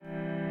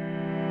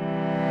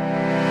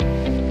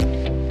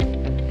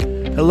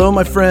Hello,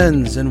 my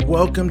friends, and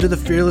welcome to the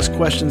Fearless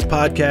Questions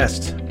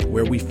podcast,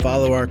 where we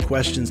follow our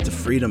questions to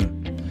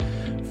freedom.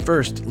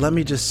 First, let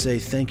me just say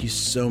thank you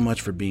so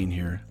much for being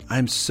here.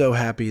 I'm so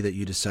happy that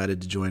you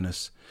decided to join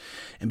us.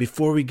 And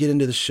before we get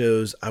into the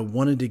shows, I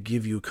wanted to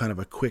give you kind of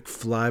a quick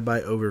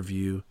flyby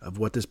overview of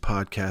what this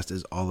podcast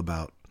is all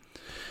about.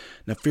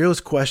 Now, Fearless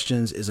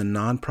Questions is a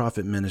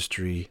nonprofit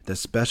ministry that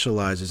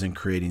specializes in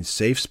creating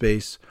safe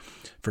space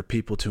for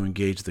people to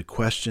engage the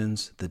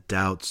questions, the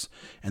doubts,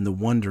 and the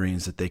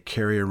wonderings that they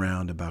carry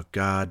around about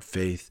God,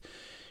 faith,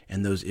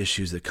 and those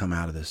issues that come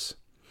out of this.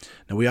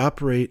 Now, we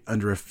operate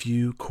under a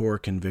few core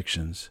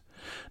convictions.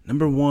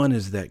 Number one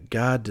is that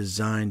God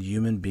designed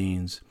human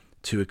beings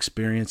to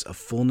experience a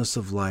fullness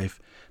of life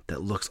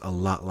that looks a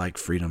lot like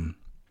freedom.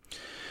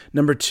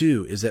 Number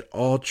two is that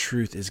all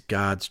truth is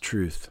God's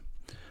truth.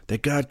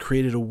 That God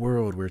created a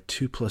world where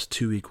 2 +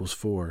 2 =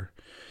 4.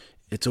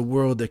 It's a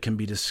world that can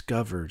be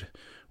discovered,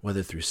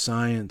 whether through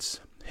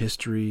science,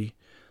 history,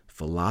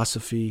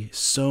 philosophy,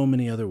 so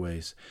many other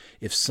ways.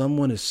 If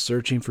someone is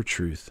searching for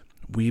truth,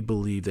 we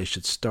believe they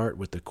should start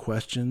with the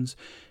questions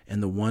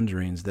and the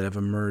wonderings that have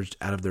emerged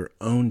out of their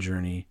own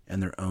journey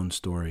and their own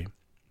story.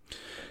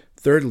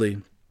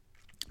 Thirdly,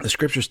 the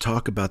scriptures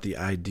talk about the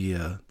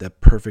idea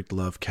that perfect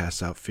love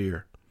casts out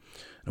fear.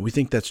 And we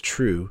think that's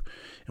true,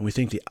 and we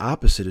think the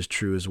opposite is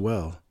true as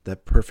well,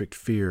 that perfect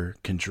fear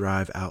can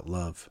drive out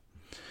love.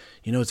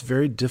 You know, it's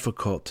very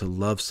difficult to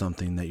love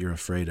something that you're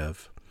afraid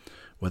of,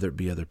 whether it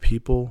be other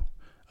people,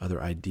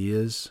 other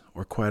ideas,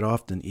 or quite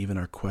often even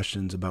our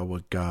questions about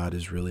what God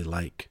is really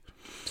like.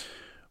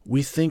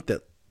 We think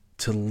that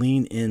to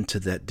lean into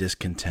that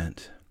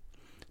discontent,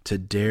 to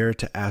dare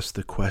to ask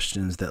the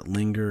questions that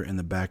linger in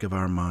the back of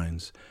our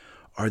minds,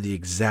 are the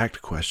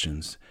exact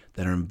questions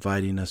that are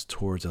inviting us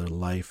towards a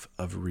life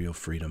of real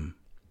freedom.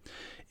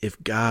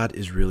 If God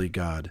is really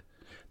God,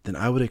 then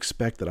I would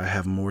expect that I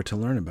have more to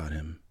learn about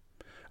him.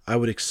 I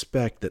would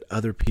expect that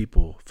other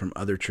people from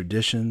other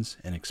traditions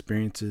and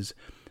experiences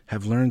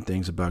have learned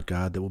things about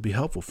God that will be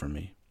helpful for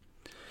me.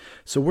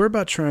 So we're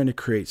about trying to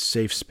create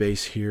safe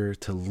space here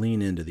to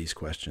lean into these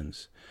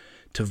questions,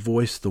 to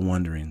voice the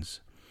wonderings,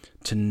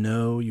 to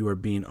know you are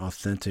being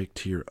authentic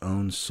to your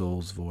own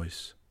soul's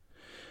voice,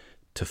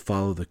 to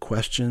follow the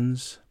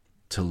questions,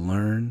 to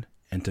learn,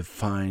 and to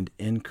find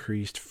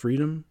increased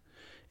freedom,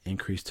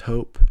 increased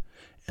hope,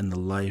 and the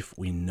life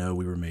we know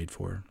we were made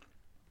for.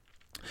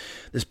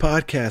 This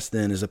podcast,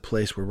 then, is a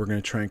place where we're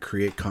going to try and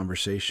create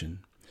conversation.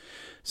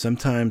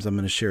 Sometimes I'm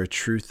going to share a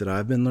truth that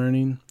I've been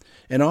learning,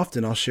 and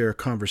often I'll share a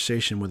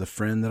conversation with a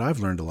friend that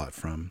I've learned a lot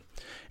from.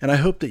 And I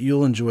hope that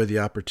you'll enjoy the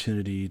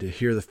opportunity to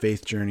hear the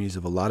faith journeys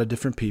of a lot of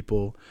different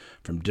people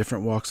from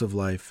different walks of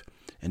life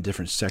and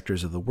different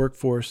sectors of the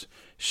workforce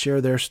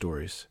share their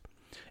stories.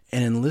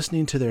 And in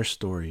listening to their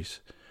stories,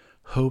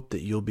 hope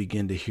that you'll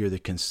begin to hear the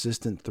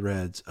consistent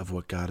threads of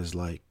what God is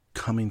like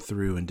coming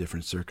through in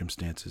different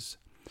circumstances.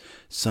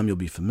 Some you'll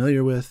be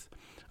familiar with,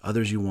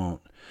 others you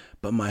won't.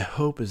 But my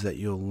hope is that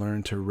you'll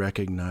learn to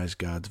recognize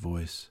God's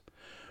voice.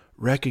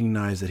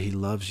 Recognize that he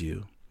loves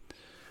you.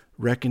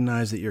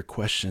 Recognize that your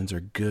questions are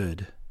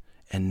good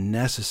and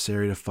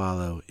necessary to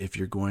follow if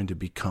you're going to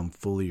become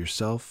fully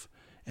yourself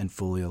and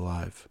fully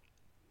alive.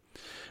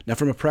 Now,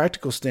 from a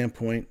practical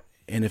standpoint,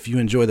 and if you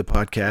enjoy the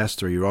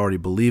podcast or you already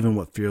believe in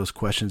what Fearless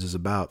Questions is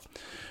about,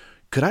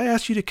 could I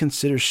ask you to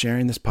consider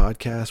sharing this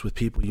podcast with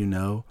people you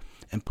know?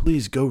 And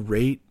please go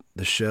rate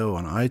the show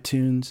on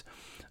iTunes.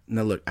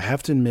 Now, look, I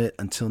have to admit,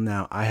 until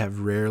now, I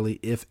have rarely,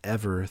 if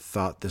ever,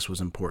 thought this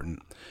was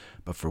important.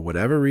 But for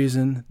whatever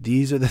reason,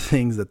 these are the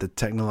things that the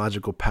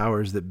technological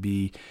powers that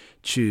be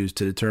choose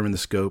to determine the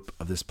scope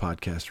of this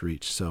podcast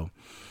reach. So,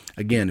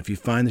 again, if you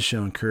find the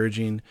show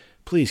encouraging,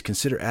 please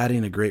consider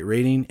adding a great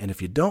rating. And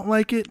if you don't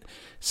like it,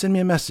 send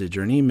me a message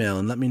or an email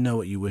and let me know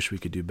what you wish we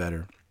could do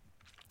better.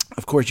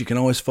 Of course, you can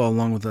always follow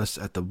along with us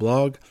at the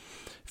blog,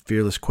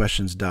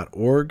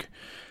 fearlessquestions.org.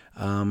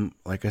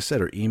 Like I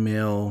said, or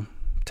email,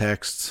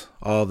 texts,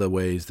 all the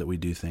ways that we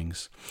do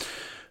things.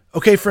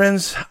 Okay,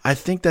 friends, I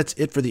think that's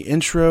it for the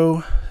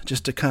intro,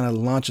 just to kind of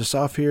launch us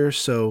off here.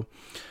 So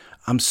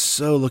I'm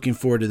so looking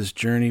forward to this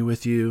journey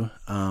with you,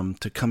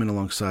 to coming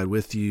alongside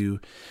with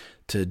you,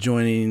 to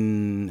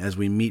joining as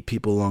we meet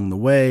people along the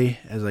way,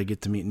 as I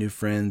get to meet new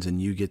friends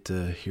and you get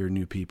to hear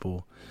new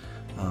people.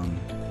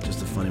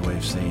 Just a funny way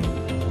of saying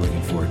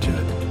looking forward to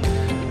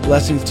it.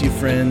 Blessings to you,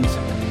 friends,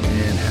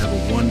 and have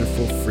a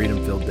wonderful,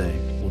 freedom-filled day.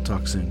 We'll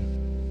talk soon.